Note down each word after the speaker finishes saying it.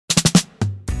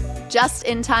Just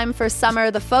in time for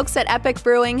summer, the folks at Epic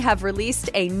Brewing have released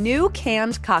a new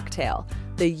canned cocktail,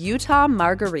 the Utah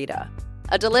Margarita.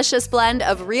 A delicious blend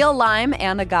of real lime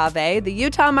and agave, the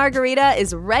Utah Margarita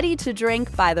is ready to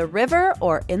drink by the river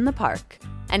or in the park.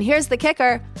 And here's the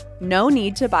kicker, no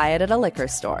need to buy it at a liquor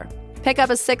store. Pick up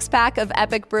a 6-pack of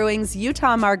Epic Brewing's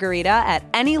Utah Margarita at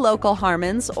any local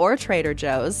Harmon's or Trader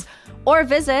Joe's, or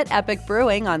visit Epic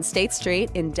Brewing on State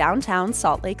Street in downtown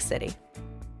Salt Lake City.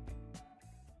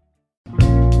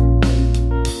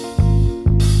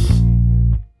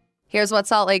 Here's what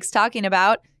Salt Lake's talking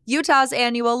about. Utah's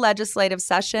annual legislative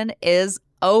session is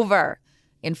over.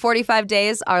 In 45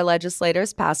 days, our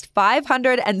legislators passed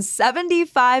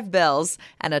 575 bills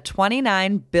and a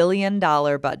 $29 billion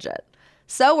budget.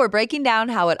 So we're breaking down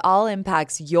how it all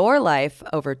impacts your life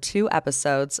over 2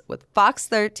 episodes with Fox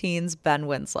 13's Ben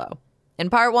Winslow. In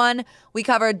part 1, we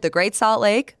covered the Great Salt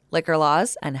Lake, liquor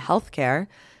laws, and healthcare.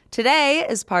 Today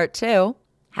is part 2,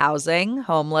 housing,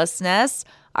 homelessness,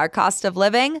 our cost of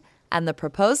living, and the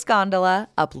proposed gondola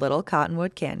up Little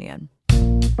Cottonwood Canyon.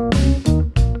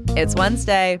 It's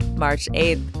Wednesday, March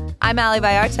 8th. I'm Ali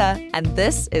Vallarta, and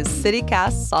this is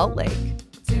CityCast Salt Lake.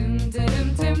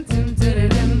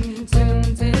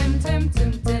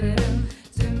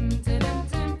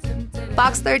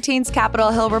 Fox 13's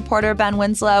Capitol Hill reporter Ben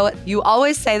Winslow, you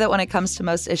always say that when it comes to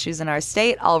most issues in our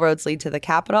state, all roads lead to the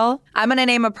Capitol. I'm going to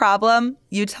name a problem.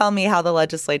 You tell me how the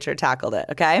legislature tackled it,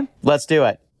 okay? Let's do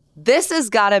it. This has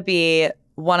got to be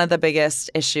one of the biggest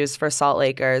issues for Salt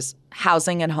Lakers,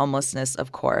 housing and homelessness,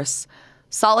 of course.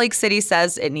 Salt Lake City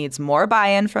says it needs more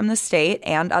buy-in from the state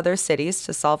and other cities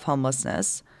to solve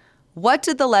homelessness. What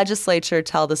did the legislature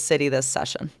tell the city this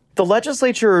session? The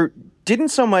legislature didn't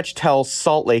so much tell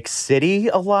Salt Lake City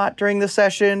a lot during the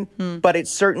session, but it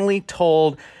certainly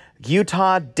told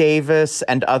Utah, Davis,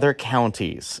 and other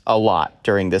counties a lot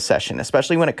during this session,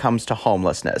 especially when it comes to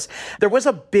homelessness. There was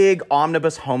a big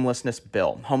omnibus homelessness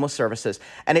bill, homeless services,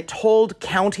 and it told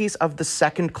counties of the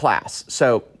second class.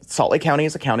 So Salt Lake County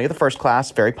is a county of the first class,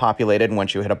 very populated, and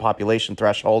once you hit a population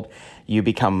threshold, you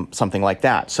become something like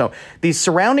that. So these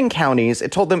surrounding counties,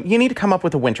 it told them, you need to come up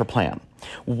with a winter plan.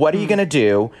 What are you going to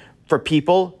do for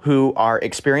people who are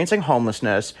experiencing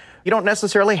homelessness? You don't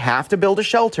necessarily have to build a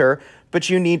shelter, but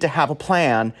you need to have a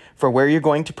plan for where you're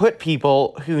going to put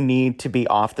people who need to be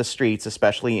off the streets,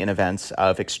 especially in events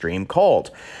of extreme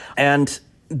cold. And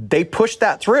they pushed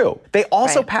that through. They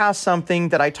also passed something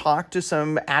that I talked to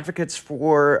some advocates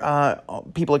for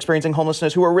people experiencing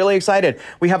homelessness who are really excited.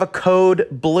 We have a Code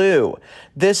Blue.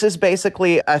 This is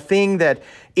basically a thing that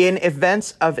in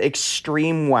events of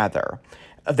extreme weather,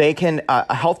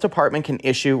 a health department can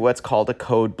issue what's called a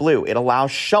Code Blue. It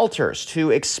allows shelters to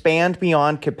expand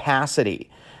beyond capacity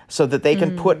so that they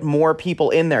can put more people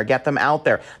in there, get them out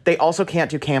there. They also can't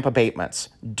do camp abatements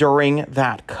during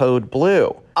that Code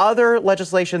Blue. Other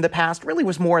legislation that passed really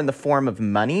was more in the form of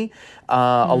money,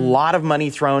 a lot of money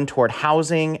thrown toward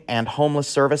housing and homeless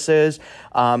services.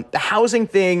 The housing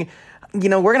thing, we're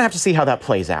going to have to see how that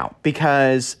plays out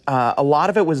because a lot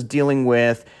of it was dealing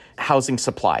with housing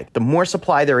supply. The more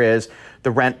supply there is, the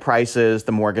rent prices,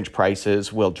 the mortgage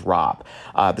prices will drop.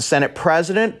 The Senate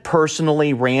president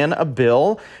personally ran a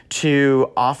bill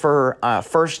to offer a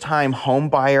first-time home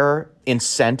buyer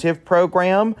incentive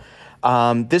program.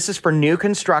 This is for new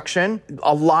construction.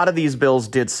 A lot of these bills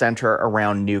did center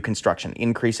around new construction,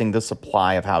 increasing the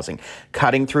supply of housing,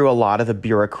 cutting through a lot of the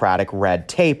bureaucratic red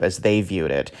tape as they viewed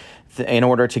it, in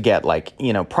order to get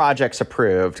projects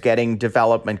approved, getting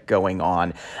development going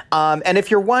on. And if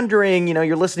you're wondering,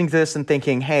 you're listening to this and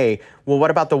thinking, hey, well,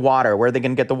 what about the water? Where are they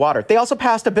going to get the water? They also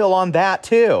passed a bill on that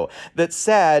too, that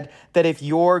said that if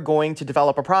you're going to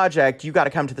develop a project, you got to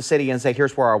come to the city and say,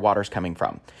 here's where our water's coming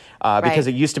from. Because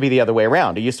it used to be the other way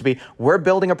around. It used to be, we're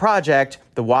building a project,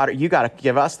 the water, you got to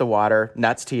give us the water,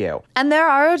 nuts to you. And there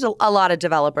are a lot of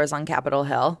developers on Capitol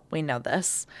Hill. We know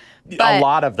this. A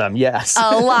lot of them, yes.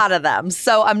 A lot of them.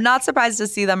 So I'm not surprised to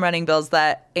see them running bills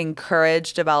that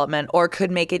encourage development or could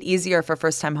make it easier for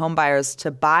first-time home buyers to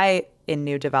buy in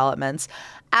new developments.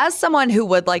 As someone who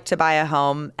would like to buy a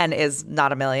home and is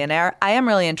not a millionaire, I am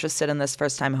really interested in this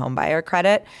first-time home buyer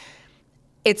credit.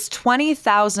 It's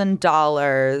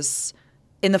 $20,000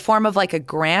 in the form of like a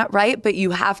grant, right? But you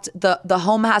have to, the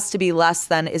home has to be less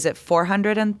than, is it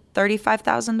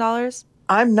 $435,000?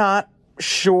 I'm not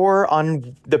sure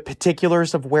on the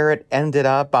particulars of where it ended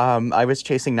up. I was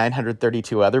chasing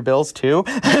 932 other bills too.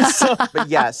 But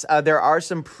yes, there are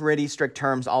some pretty strict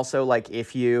terms. Also, like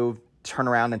if you turn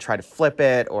around and try to flip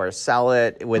it or sell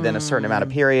it within a certain amount of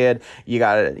period, you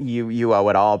owe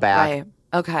it all back. Right.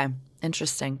 Okay.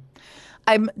 Interesting.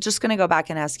 I'm just going to go back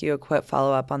and ask you a quick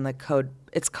follow-up on the code.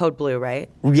 It's Code Blue, right?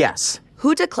 Yes.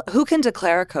 Who can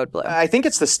declare a Code Blue? I think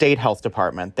it's the state health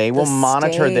department. They will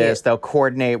monitor this. They'll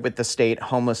coordinate with the state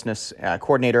homelessness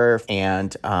coordinator,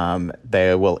 and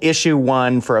they will issue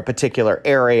one for a particular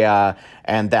area,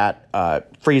 and that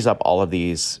frees up all of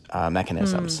these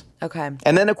mechanisms. Okay.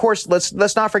 And then, of course,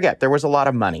 let's not forget, there was a lot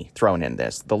of money thrown in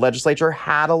this. The legislature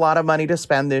had a lot of money to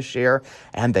spend this year,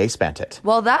 and they spent it.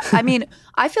 Well,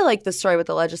 I feel like the story with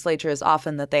the legislature is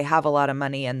often that they have a lot of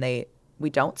money and we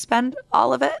don't spend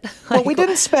all of it. Well, we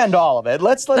didn't spend all of it.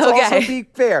 Let's also be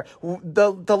fair.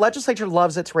 The legislature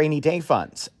loves its rainy day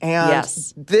funds. And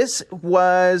this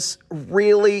was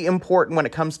really important when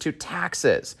it comes to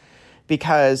taxes,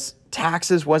 because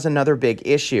taxes was another big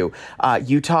issue.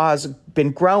 Utah's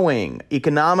been growing.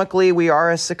 Economically, we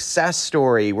are a success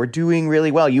story. We're doing really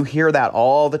well. You hear that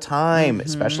all the time,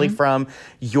 especially from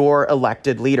your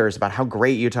elected leaders about how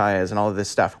great Utah is and all of this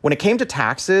stuff. When it came to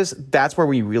taxes, that's where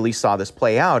we really saw this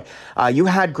play out. You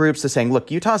had groups that saying,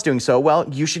 look, Utah's doing so well,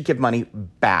 you should give money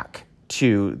back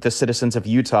to the citizens of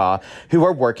Utah who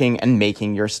are working and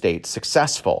making your state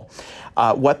successful.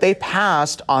 What they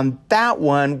passed on that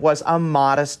one was a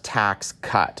modest tax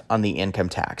cut on the income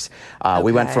tax.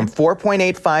 We went from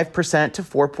 4.85% to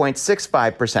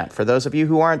 4.65%. For those of you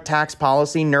who aren't tax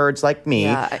policy nerds like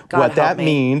me, what that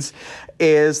means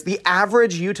is the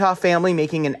average Utah family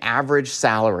making an average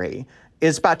salary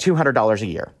is about $200 a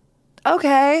year.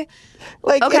 Okay.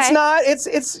 It's not,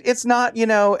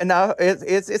 enough.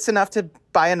 It's enough to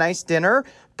buy a nice dinner,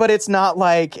 but it's not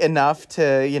like enough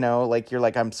to, you're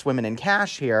like, I'm swimming in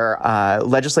cash here.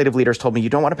 Legislative leaders told me you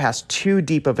don't want to pass too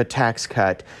deep of a tax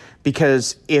cut,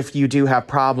 because if you do have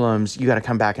problems, you got to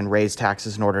come back and raise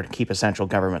taxes in order to keep essential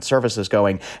government services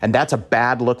going. And that's a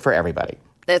bad look for everybody.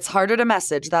 It's harder to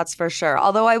message, that's for sure.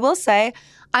 Although I will say,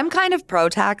 I'm kind of pro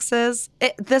taxes.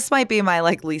 This might be my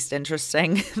the least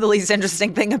interesting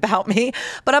thing about me.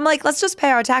 But I'm like, let's just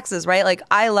pay our taxes, right? Like,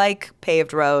 I like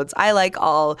paved roads. I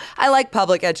like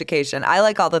public education. I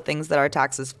like all the things that our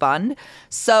taxes fund.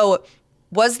 So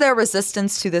was there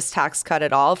resistance to this tax cut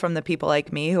at all from the people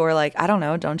like me who are like, I don't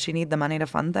know, don't you need the money to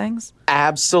fund things?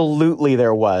 Absolutely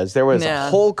there was. There was a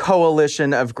whole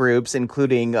coalition of groups,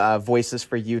 including Voices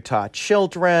for Utah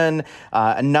Children,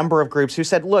 a number of groups who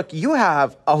said, look, you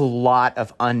have a lot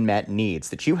of unmet needs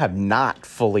that you have not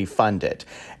fully funded.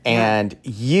 And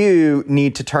you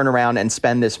need to turn around and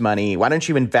spend this money. Why don't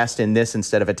you invest in this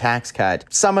instead of a tax cut?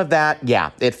 Some of that,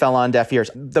 it fell on deaf ears.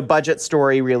 The budget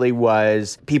story really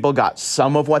was people got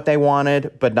some of what they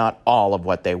wanted, but not all of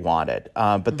what they wanted.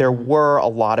 But there were a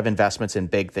lot of investments in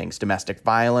big things. Domestic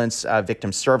violence,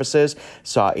 victim services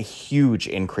saw a huge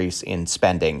increase in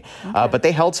spending. But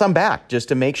they held some back just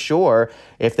to make sure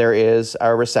if there is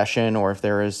a recession or if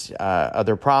there is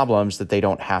other problems that they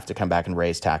don't have to come back and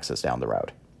raise taxes down the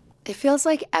road. It feels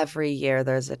like every year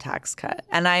there's a tax cut.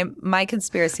 And my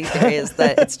conspiracy theory is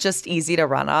that it's just easy to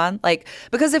run on.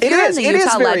 Because if you're in the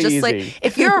Utah legislature,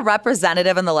 if you're a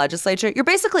representative in the legislature, you're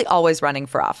basically always running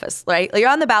for office, right? You're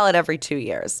on the ballot every 2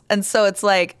 years. And so it's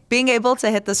like being able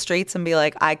to hit the streets and be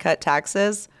like, I cut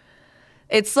taxes.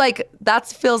 It's like, that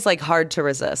feels like hard to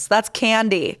resist. That's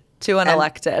candy to an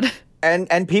elected.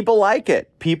 And people like it.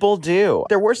 People do.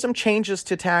 There were some changes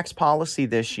to tax policy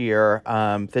this year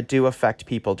that do affect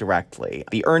people directly.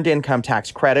 The earned income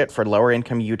tax credit for lower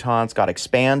income Utahns got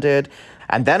expanded.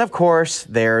 And then, of course,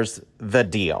 there's the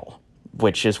deal,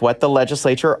 which is what the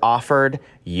legislature offered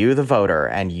you, the voter,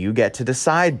 and you get to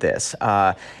decide this.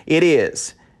 It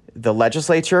is. The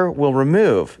legislature will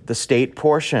remove the state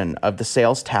portion of the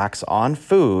sales tax on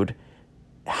food.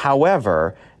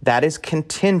 However, that is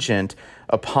contingent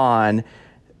upon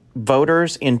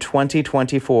voters in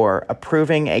 2024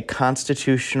 approving a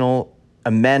constitutional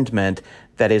amendment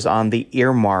that is on the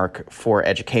earmark for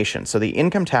education. So the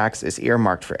income tax is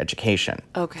earmarked for education.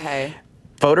 Okay.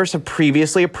 Voters have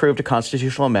previously approved a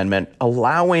constitutional amendment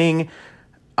allowing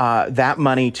that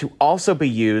money to also be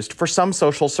used for some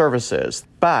social services.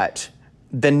 But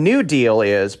the new deal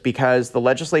is because the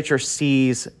legislature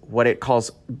sees what it calls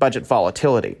budget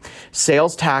volatility.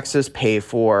 Sales taxes pay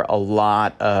for a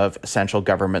lot of essential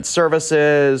government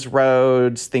services,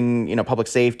 roads, public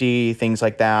safety, things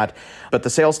like that. But the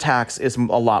sales tax is a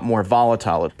lot more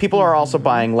volatile. People are also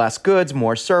buying less goods,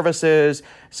 more services.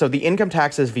 So the income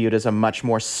tax is viewed as a much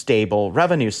more stable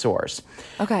revenue source.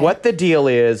 Okay. What the deal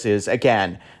is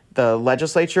again, the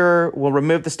legislature will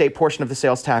remove the state portion of the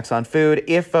sales tax on food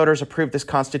if voters approve this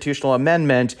constitutional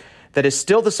amendment that is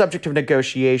still the subject of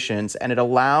negotiations, and it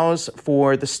allows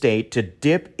for the state to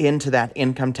dip into that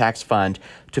income tax fund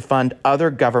to fund other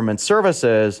government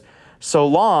services, so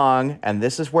long, and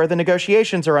this is where the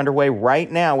negotiations are underway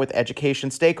right now with education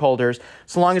stakeholders,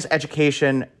 so long as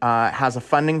education has a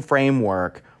funding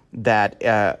framework that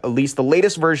at least the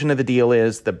latest version of the deal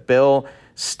is the bill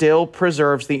still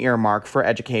preserves the earmark for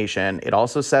education. It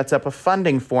also sets up a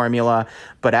funding formula,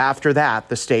 but after that,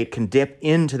 the state can dip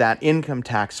into that income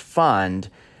tax fund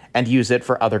and use it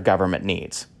for other government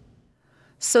needs.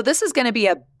 So this is going to be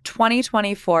a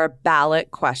 2024 ballot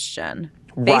question,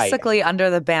 basically under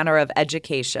the banner of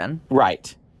education.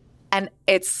 Right. And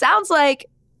it sounds like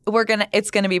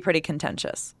it's going to be pretty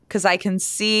contentious because I can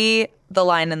see the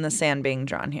line in the sand being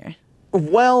drawn here.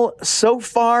 Well, so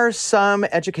far, some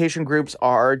education groups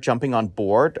are jumping on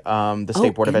board. The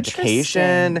State Board of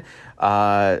Education,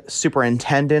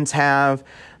 superintendents have.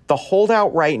 The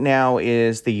holdout right now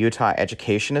is the Utah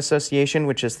Education Association,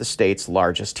 which is the state's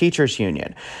largest teachers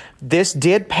union. This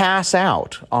did pass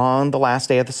out on the last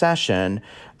day of the session,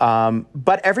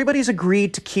 but everybody's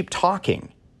agreed to keep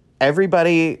talking.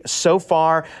 Everybody, so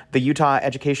far, the Utah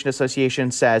Education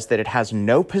Association says that it has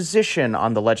no position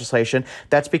on the legislation.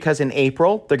 That's because in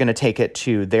April, they're going to take it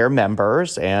to their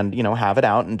members and, have it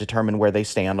out and determine where they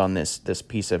stand on this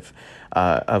piece of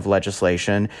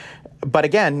legislation. But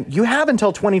again, you have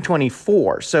until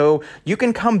 2024. So you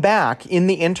can come back in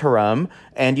the interim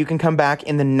and you can come back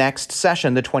in the next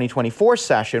session, the 2024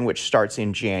 session, which starts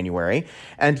in January,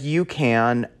 and you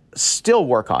can still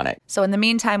work on it. So in the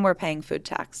meantime, we're paying food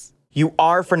tax. You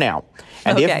are for now.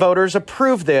 And if voters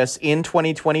approve this in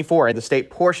 2024, the state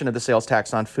portion of the sales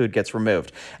tax on food gets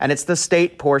removed. And it's the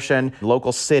state portion.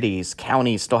 Local cities,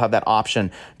 counties still have that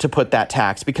option to put that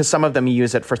tax because some of them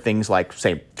use it for things like,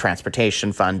 say,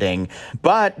 transportation funding.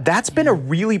 But that's been a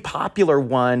really popular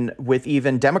one with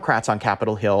even Democrats on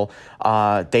Capitol Hill.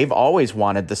 They've always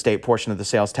wanted the state portion of the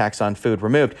sales tax on food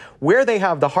removed. Where they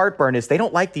have the heartburn is they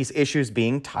don't like these issues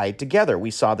being tied together. We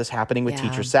saw this happening with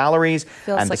teacher salaries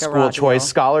and the school choice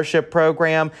scholarship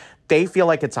program. They feel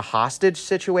like it's a hostage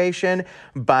situation,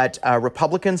 but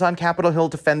Republicans on Capitol Hill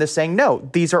defend this, saying, no,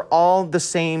 these are all the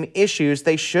same issues.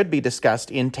 They should be discussed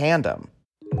in tandem.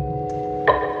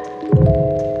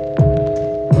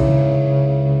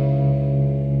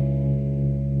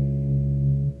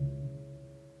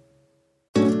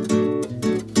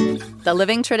 The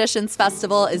Living Traditions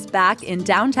Festival is back in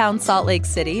downtown Salt Lake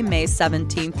City, May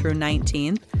 17th through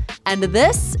 19th, and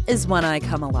this is when I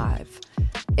come alive.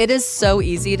 It is so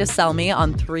easy to sell me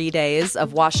on 3 days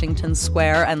of Washington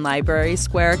Square and Library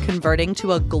Square converting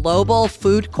to a global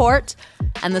food court,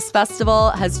 and this festival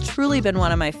has truly been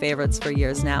one of my favorites for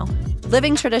years now.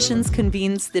 Living Traditions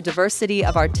convenes the diversity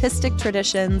of artistic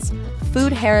traditions,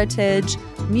 food heritage,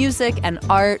 music, and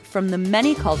art from the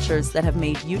many cultures that have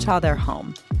made Utah their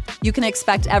home. You can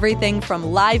expect everything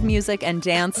from live music and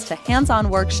dance to hands-on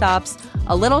workshops,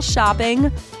 a little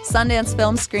shopping, Sundance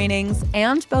film screenings,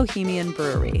 and Bohemian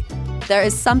Brewery. There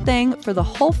is something for the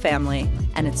whole family,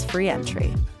 and it's free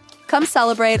entry. Come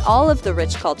celebrate all of the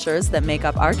rich cultures that make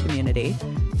up our community.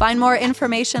 Find more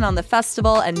information on the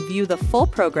festival and view the full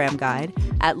program guide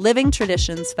at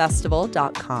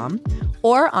livingtraditionsfestival.com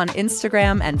or on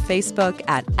Instagram and Facebook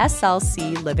at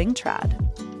SLC Living Trad.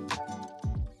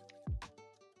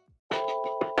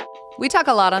 We talk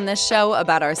a lot on this show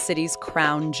about our city's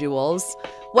crown jewels.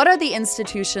 What are the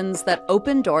institutions that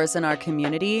open doors in our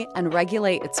community and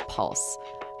regulate its pulse?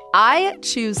 I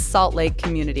choose Salt Lake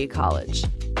Community College,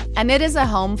 and it is a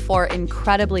home for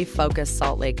incredibly focused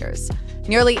Salt Lakers.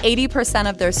 Nearly 80%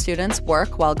 of their students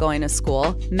work while going to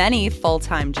school, many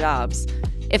full-time jobs.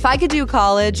 If I could do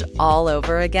college all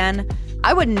over again,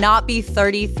 I would not be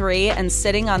 33 and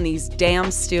sitting on these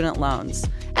damn student loans.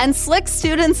 And slick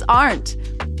students aren't.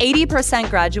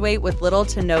 80% graduate with little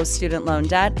to no student loan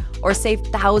debt or save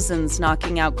thousands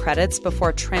knocking out credits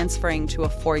before transferring to a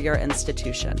four-year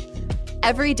institution.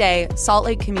 Every day, Salt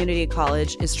Lake Community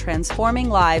College is transforming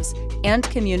lives and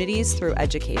communities through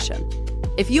education.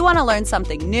 If you want to learn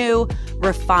something new,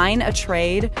 refine a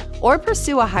trade, or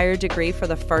pursue a higher degree for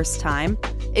the first time,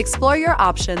 explore your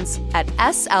options at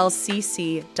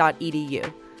slcc.edu.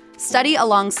 Study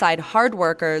alongside hard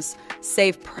workers,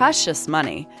 save precious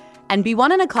money, and be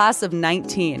one in a class of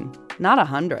 19, not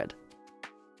 100.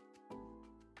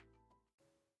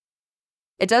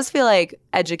 It does feel like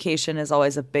education is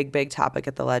always a big, big topic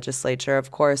at the legislature.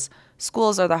 Of course,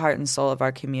 schools are the heart and soul of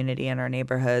our community and our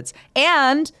neighborhoods.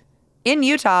 And in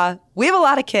Utah, we have a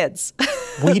lot of kids.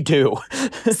 We do.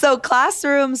 So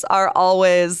classrooms are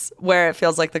always where it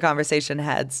feels like the conversation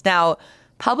heads. Now,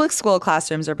 public school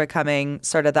classrooms are becoming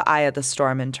sort of the eye of the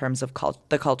storm in terms of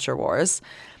the culture wars.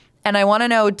 And I want to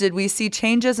know, did we see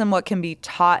changes in what can be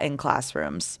taught in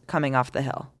classrooms coming off the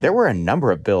Hill? There were a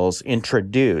number of bills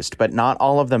introduced, but not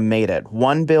all of them made it.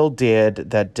 One bill did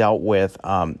that dealt with,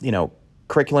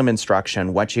 curriculum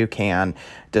instruction, what you can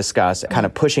discuss, kind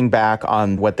of pushing back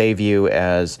on what they view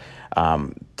as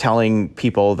telling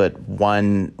people that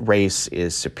one race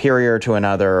is superior to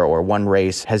another or one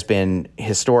race has been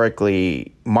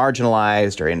historically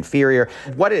marginalized or inferior.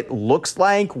 What it looks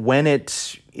like when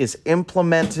it is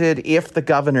implemented, if the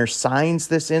governor signs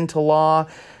this into law,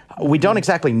 we don't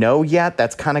exactly know yet.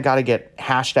 That's kind of got to get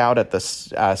hashed out at the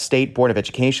State Board of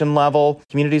Education level.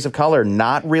 Communities of color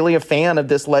not really a fan of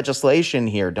this legislation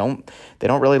here. They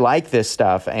don't really like this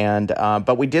stuff. And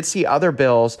but we did see other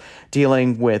bills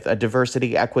dealing with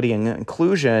diversity, equity, and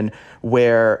inclusion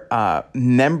where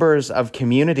members of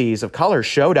communities of color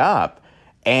showed up,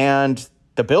 and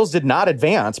the bills did not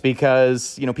advance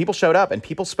because, people showed up and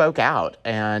people spoke out,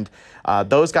 and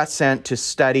those got sent to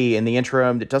study in the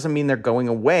interim. It doesn't mean they're going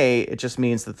away. It just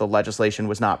means that the legislation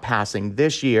was not passing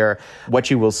this year.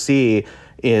 What you will see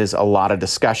is a lot of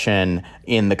discussion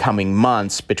in the coming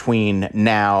months between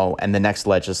now and the next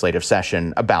legislative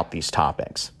session about these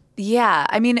topics. Yeah,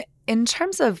 in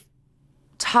terms of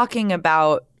talking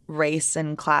about race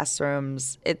in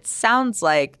classrooms, it sounds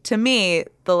like, to me,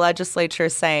 the legislature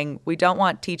is saying we don't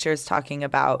want teachers talking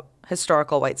about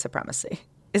historical white supremacy.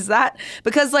 Is that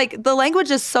because the language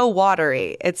is so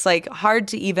watery, it's hard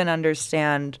to even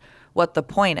understand what the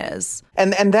point is.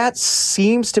 And that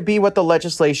seems to be what the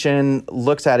legislation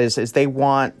looks at is they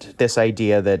want this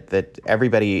idea that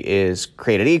everybody is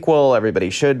created equal, everybody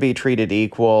should be treated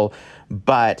equal,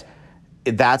 but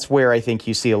that's where I think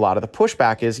you see a lot of the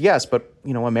pushback is, yes, but,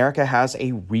 America has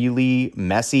a really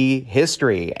messy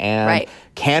history. And right.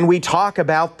 Can we talk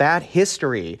about that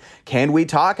history? Can we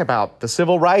talk about the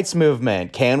civil rights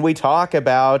movement? Can we talk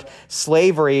about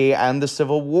slavery and the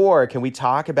Civil War? Can we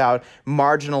talk about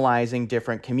marginalizing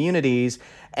different communities?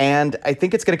 And I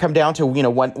think it's going to come down to,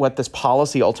 what this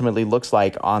policy ultimately looks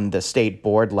like on the state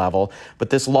board level. But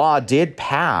this law did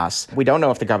pass. We don't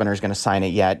know if the governor is going to sign it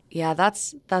yet. Yeah,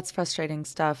 that's frustrating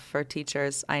stuff for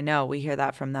teachers. I know we hear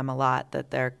that from them a lot, that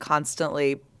they're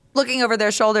constantly looking over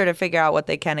their shoulder to figure out what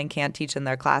they can and can't teach in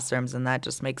their classrooms, and that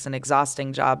just makes an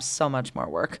exhausting job so much more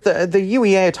work. The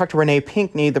UEA, I talked to Renee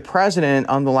Pinckney, the president,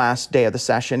 on the last day of the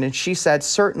session, and she said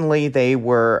certainly they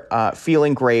were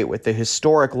feeling great with the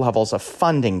historic levels of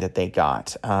funding that they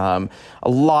got. A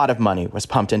lot of money was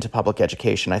pumped into public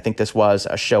education. I think this was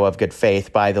a show of good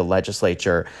faith by the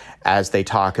legislature as they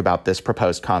talk about this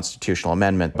proposed constitutional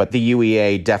amendment. But the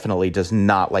UEA definitely does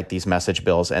not like these message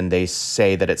bills, and they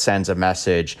say that it sends a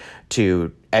message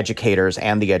to educators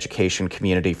and the education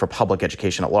community for public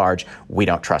education at large. We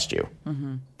don't trust you.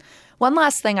 Mm-hmm. One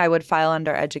last thing I would file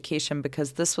under education,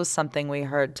 because this was something we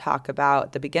heard talk about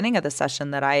at the beginning of the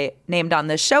session that I named on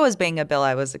this show as being a bill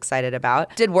I was excited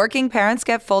about. Did working parents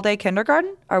get full-day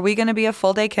kindergarten? Are we going to be a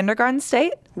full-day kindergarten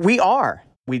state? We are.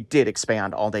 We did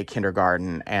expand all-day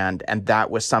kindergarten, and that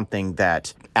was something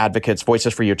that advocates,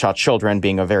 Voices for Utah Children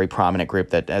being a very prominent group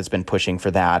that has been pushing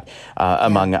for that,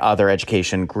 among other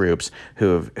education groups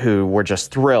who were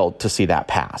just thrilled to see that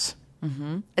pass.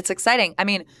 Mm-hmm. It's exciting.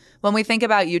 When we think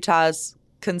about Utah's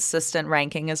consistent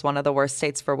ranking as one of the worst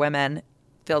states for women,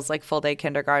 feels like full-day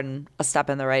kindergarten, a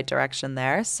step in the right direction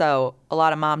there. So a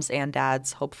lot of moms and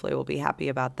dads hopefully will be happy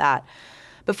about that.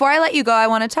 Before I let you go, I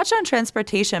want to touch on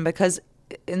transportation, because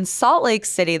in Salt Lake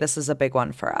City, this is a big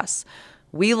one for us.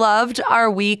 We loved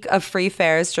our week of free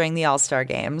fares during the All-Star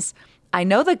Games. I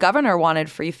know the governor wanted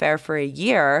free fare for a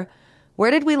year.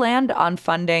 Where did we land on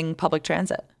funding public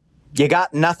transit? You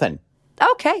got nothing.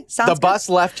 Okay, sounds good. The bus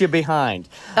left you behind.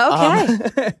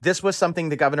 Okay. This was something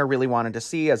the governor really wanted to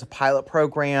see as a pilot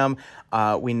program.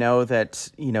 We know that,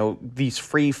 these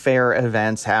free fare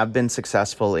events have been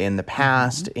successful in the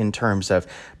past in terms of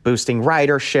boosting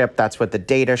ridership. That's what the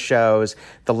data shows.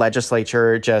 The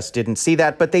legislature just didn't see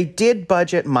that, but they did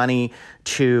budget money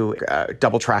to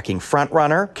double tracking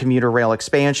Frontrunner, commuter rail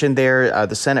expansion there.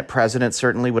 The Senate president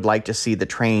certainly would like to see the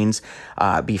trains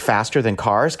be faster than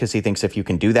cars, because he thinks if you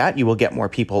can do that, you will get more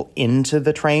people into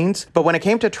the trains. But when it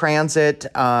came to transit,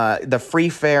 the free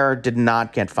fare did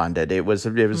not get funded. It was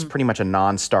pretty much a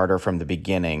non-starter from the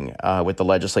beginning with the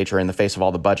legislature in the face of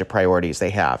all the budget priorities they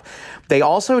have. They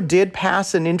also did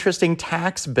pass an interesting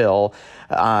tax bill.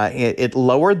 It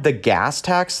lowered the gas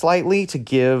tax slightly to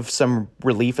give some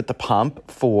relief at the pump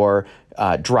for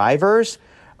drivers,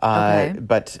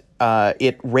 but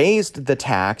it raised the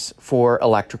tax for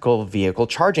electrical vehicle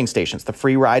charging stations. The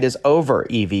free ride is over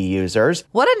EV users.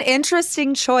 What an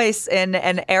interesting choice in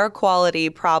an air quality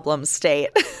problem state.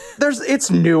 It's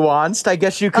nuanced, I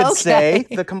guess you could say.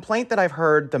 Okay. The complaint that I've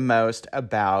heard the most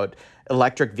about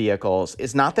electric vehicles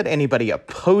is not that anybody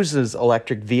opposes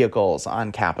electric vehicles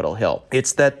on Capitol Hill.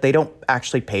 It's that they don't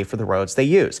actually pay for the roads they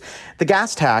use. The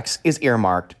gas tax is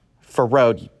earmarked for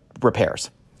road repairs.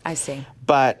 I see.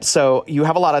 But so you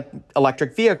have a lot of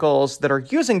electric vehicles that are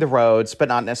using the roads, but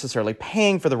not necessarily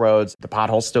paying for the roads. The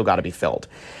potholes still got to be filled.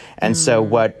 And so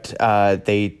what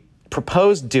they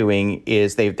proposed doing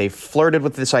is they flirted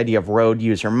with this idea of road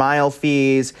user mile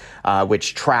fees,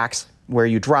 which tracks where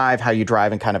you drive, how you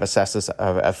drive, and kind of assesses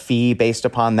a fee based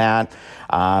upon that.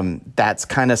 That's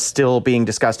kind of still being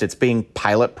discussed. It's being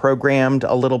pilot programmed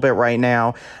a little bit right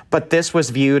now. But this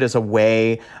was viewed as a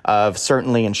way of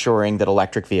certainly ensuring that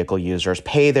electric vehicle users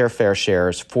pay their fair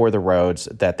shares for the roads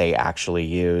that they actually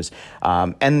use.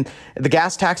 And the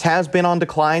gas tax has been on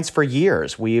declines for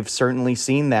years. We've certainly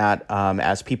seen that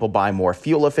as people buy more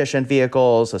fuel-efficient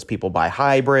vehicles, as people buy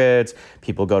hybrids,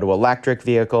 people go to electric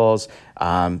vehicles.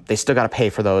 They still got to pay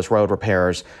for those road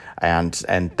repairs.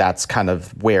 And that's kind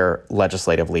of where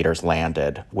legislative leaders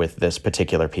landed with this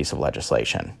particular piece of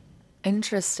legislation.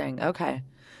 Interesting. Okay.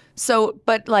 So,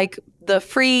 but like the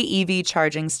free EV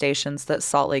charging stations that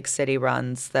Salt Lake City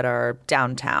runs that are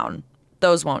downtown,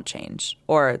 those won't change,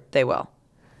 or they will?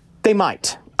 They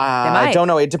might. I don't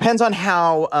know. It depends on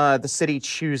how the city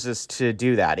chooses to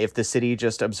do that. If the city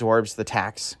just absorbs the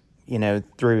tax,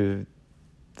 through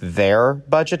their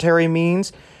budgetary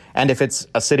means. And if it's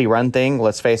a city-run thing,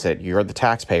 let's face it, you're the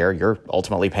taxpayer. You're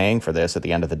ultimately paying for this at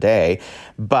the end of the day.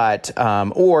 But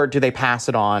or do they pass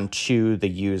it on to the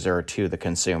user, to the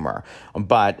consumer?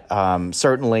 But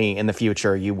certainly in the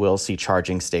future, you will see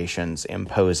charging stations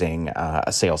imposing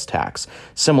a sales tax,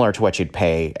 similar to what you'd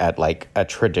pay at like a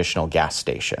traditional gas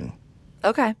station.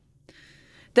 Okay.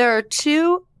 There are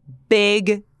two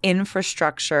big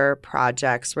infrastructure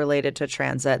projects related to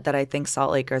transit that I think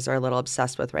Salt Lakers are a little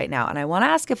obsessed with right now. And I want to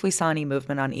ask if we saw any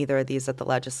movement on either of these at the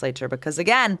legislature, because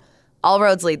again, all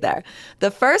roads lead there.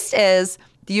 The first is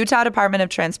the Utah Department of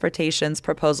Transportation's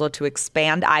proposal to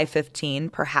expand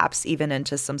I-15, perhaps even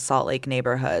into some Salt Lake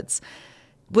neighborhoods.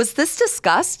 Was this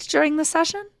discussed during the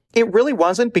session? It really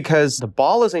wasn't, because the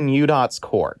ball is in UDOT's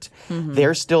court. Mm-hmm.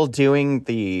 They're still doing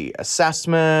the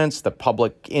assessments, the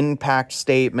public impact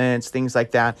statements, things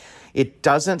like that. It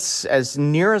doesn't, as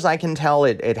near as I can tell,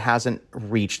 it hasn't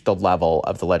reached the level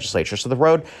of the legislature. So the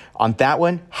road on that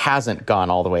one hasn't gone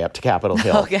all the way up to Capitol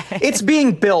Hill. Okay. It's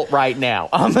being built right now.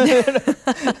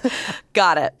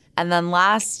 Got it. And then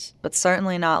last, but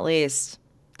certainly not least,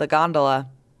 the gondola.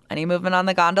 Any movement on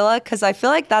the gondola? Because I feel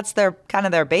like that's their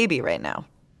baby right now.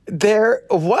 There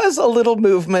was a little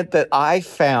movement that I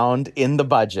found in the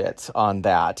budget on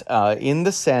that, in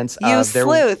the sense of... You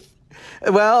sleuth.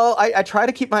 Well, I try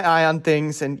to keep my eye on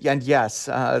things, and yes,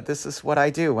 this is what I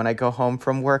do when I go home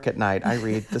from work at night. I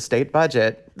read the state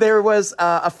budget. There was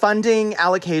a funding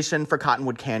allocation for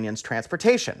Cottonwood Canyon's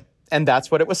transportation. And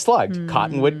that's what it was slugged,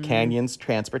 Cottonwood Canyon's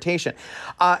transportation.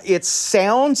 It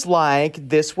sounds like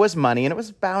this was money, and it was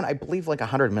about, I believe, like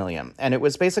 $100 million. And it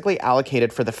was basically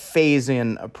allocated for the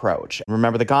phase-in approach.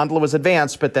 Remember, the gondola was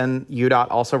advanced, but then UDOT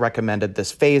also recommended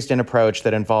this phased-in approach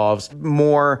that involves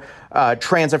more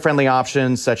transit-friendly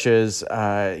options, such as,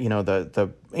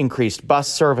 the increased bus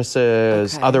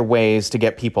services, other ways to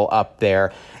get people up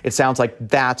there. It sounds like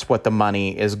that's what the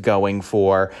money is going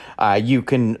for. You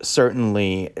can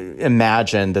certainly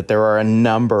imagine that there are a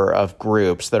number of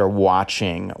groups that are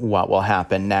watching what will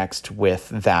happen next with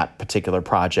that particular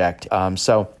project.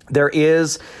 So there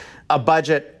is a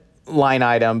budget line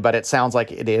item, but it sounds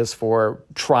like it is for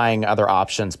trying other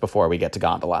options before we get to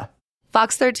Gondola.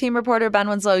 Fox 13 reporter Ben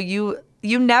Winslow, you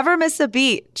never miss a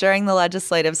beat during the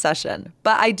legislative session.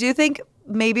 But I do think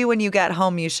maybe when you get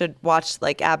home, you should watch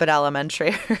like Abbott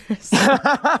Elementary.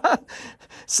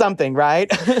 Something,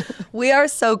 right? We are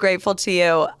so grateful to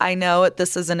you. I know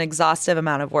this is an exhaustive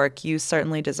amount of work. You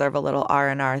certainly deserve a little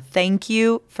R&R. Thank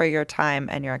you for your time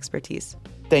and your expertise.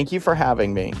 Thank you for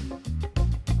having me.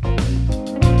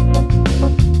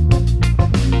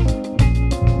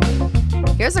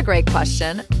 Here's a great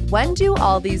question. When do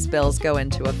all these bills go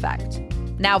into effect?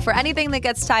 Now, for anything that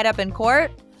gets tied up in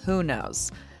court, who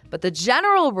knows? But the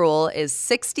general rule is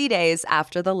 60 days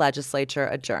after the legislature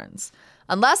adjourns,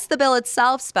 unless the bill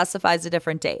itself specifies a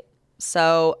different date.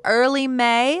 So early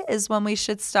May is when we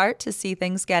should start to see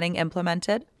things getting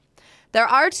implemented. There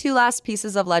are two last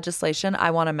pieces of legislation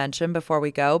I want to mention before we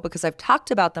go, because I've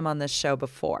talked about them on this show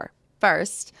before.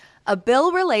 First, a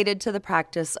bill related to the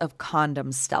practice of condom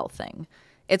stealthing.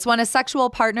 It's when a sexual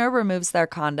partner removes their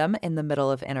condom in the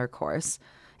middle of intercourse.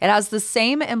 It has the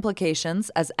same implications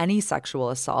as any sexual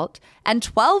assault, and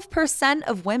 12%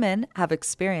 of women have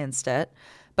experienced it.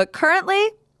 But currently,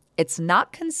 it's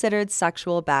not considered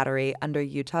sexual battery under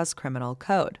Utah's criminal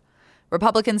code.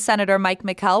 Republican Senator Mike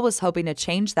McKell was hoping to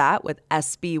change that with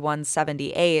SB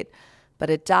 178, but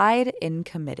it died in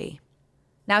committee.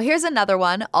 Now here's another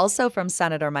one, also from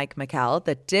Senator Mike McKell,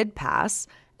 that did pass,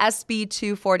 SB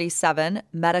 247,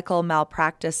 Medical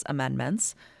Malpractice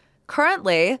Amendments.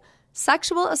 Currently,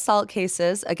 sexual assault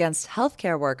cases against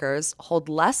healthcare workers hold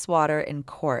less water in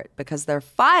court because they're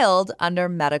filed under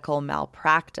medical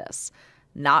malpractice,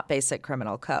 not basic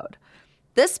criminal code.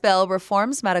 This bill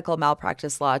reforms medical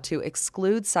malpractice law to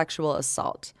exclude sexual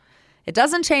assault. It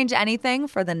doesn't change anything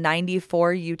for the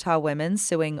 94 Utah women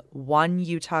suing one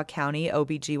Utah County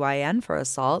OBGYN for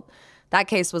assault. That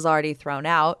case was already thrown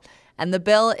out, and the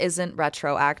bill isn't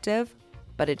retroactive,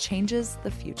 but it changes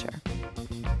the future.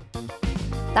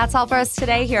 That's all for us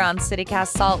today here on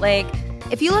CityCast Salt Lake.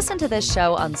 If you listen to this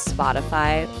show on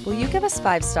Spotify, will you give us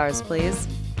 5 stars, please?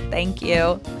 Thank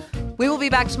you. We will be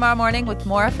back tomorrow morning with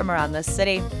more from around this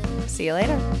city. See you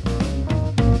later.